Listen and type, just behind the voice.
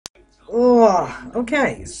Oh,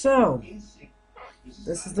 okay, so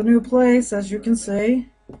this is the new place, as you can see.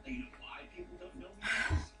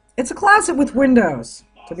 It's a closet with windows,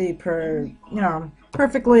 to be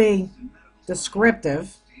perfectly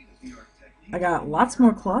descriptive. I got lots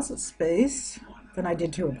more closet space than I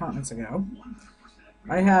did 2 apartments ago.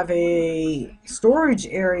 I have a storage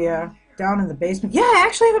area down in the basement. Yeah, I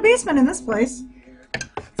actually have a basement in this place.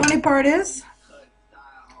 Funny part is,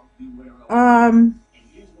 um,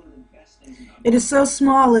 it is so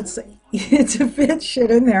small. It's to fit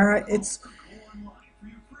shit in there. It's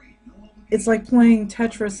like playing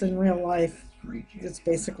Tetris in real life. It's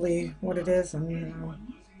basically what it is, and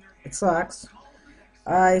it sucks.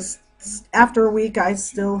 I After a week, I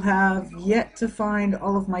still have yet to find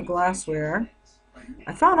all of my glassware.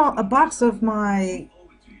 I found a box of my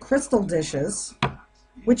crystal dishes,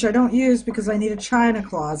 which I don't use because I need a china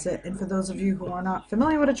closet. And for those of you who are not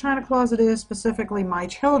familiar with a china closet is, specifically my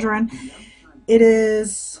children,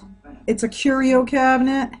 it's a curio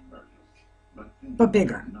cabinet, but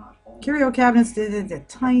bigger. Curio cabinets, they're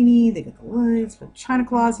tiny, they get the lights, but china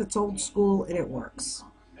closet's old school and it works.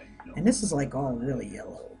 And this is like all really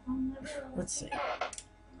yellow. Let's see.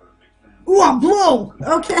 Ooh, I'm blue!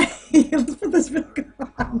 Okay, let's put this back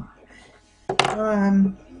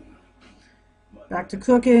on. Back to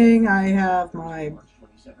cooking. I have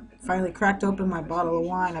finally cracked open my bottle of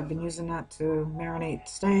wine. I've been using that to marinate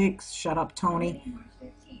steaks. Shut up, Tony.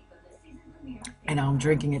 And I'm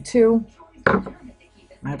drinking it too.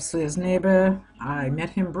 My upstairs neighbor, I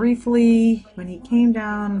met him briefly when he came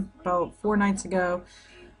down about 4 nights ago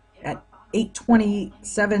at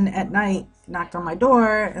 8:27 at night, knocked on my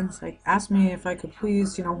door and asked me if I could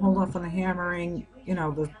please, hold off on the hammering,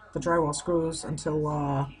 the drywall screws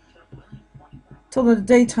until the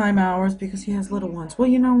daytime hours because he has little ones. Well,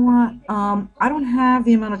 you know what? I don't have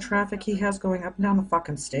the amount of traffic he has going up and down the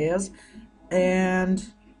fucking stairs,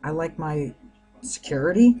 and I like my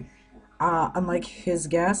security. Unlike his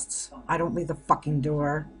guests, I don't leave the fucking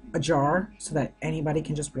door ajar so that anybody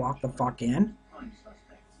can just walk the fuck in.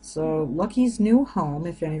 So Lucky's new home,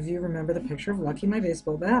 if any of you remember the picture of Lucky, my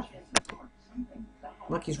baseball bat,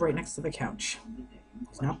 Lucky's right next to the couch.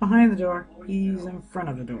 He's not behind the door, he's in front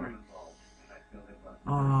of the door.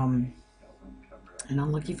 And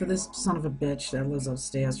I'm lucky for this son of a bitch that lives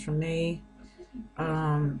upstairs from me.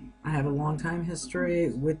 I have a long time history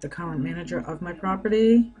with the current manager of my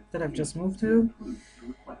property that I've just moved to,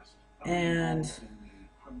 and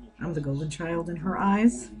I'm the golden child in her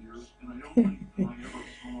eyes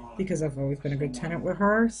because I've always been a good tenant with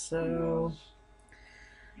her. So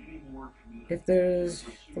if the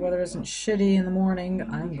weather isn't shitty in the morning,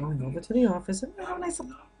 I'm going over to the office and have a nice,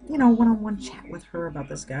 one-on-one chat with her about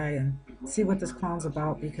this guy and see what this clown's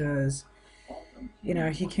about, because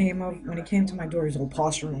he came up, when he came to my door, he's all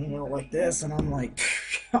posturing like this, and I'm like,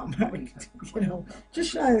 I'm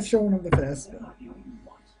just shy of showing him the fist.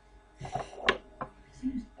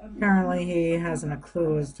 Apparently he hasn't a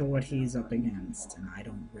clue as to what he's up against, and I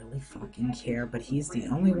don't really fucking care, but he's the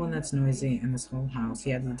only one that's noisy in this whole house. He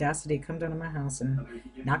had the audacity to come down to my house and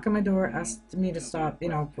knock on my door, asked me to stop,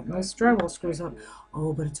 putting those drywall screws up.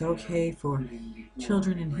 Oh, but it's okay for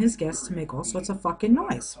children and his guests to make all sorts of fucking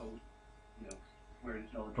noise.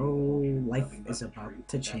 Oh, life is about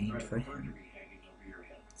to change for him.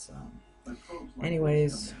 So,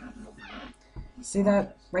 anyways, see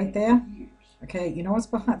that right there? Okay, you know what's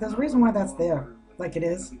behind? There's a reason why that's there, like it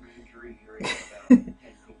is.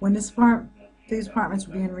 When these apartments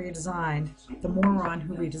were being redesigned, the moron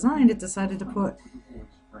who redesigned it decided to put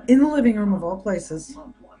in the living room of all places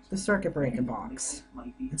the circuit breaker box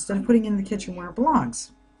instead of putting it in the kitchen where it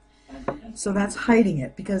belongs. So that's hiding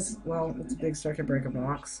it because, well, it's a big circuit breaker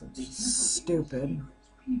box. It's just stupid.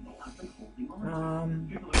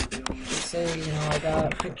 Let's see, I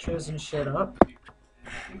got pictures and shit up.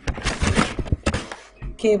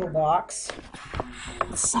 Cable box.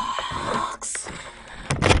 It sucks.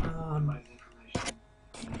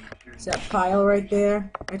 See that pile right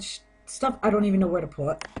there? It's stuff I don't even know where to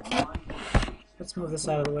put. Let's move this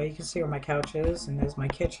out of the way. You can see where my couch is, and there's my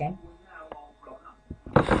kitchen.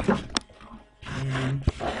 And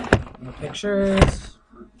no pictures.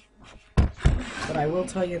 But I will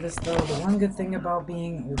tell you this though, the one good thing about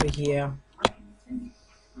being over here,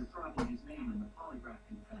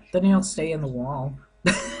 the nails stay in the wall.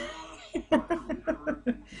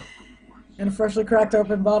 And a freshly cracked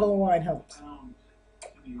open bottle of wine helps.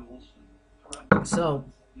 So,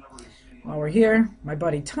 while we're here, my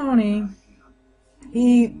buddy Tony,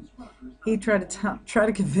 he tried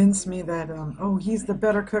to convince me that he's the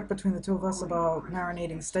better cook between the two of us about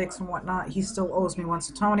marinating steaks and whatnot. He still owes me one.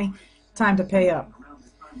 So Tony, time to pay up.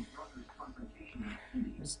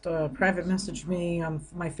 just private message me on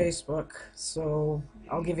my Facebook, so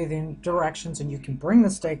I'll give you the directions and you can bring the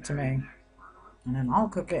steak to me, and then I'll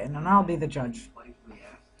cook it and then I'll be the judge.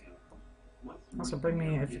 Also bring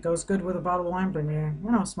me, if it goes good with a bottle of wine, bring me,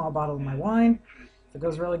 a small bottle of my wine. If it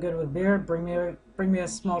goes really good with beer, bring me a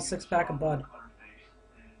small 6-pack of Bud.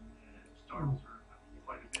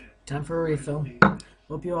 Time for a refill.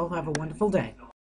 Hope you all have a wonderful day.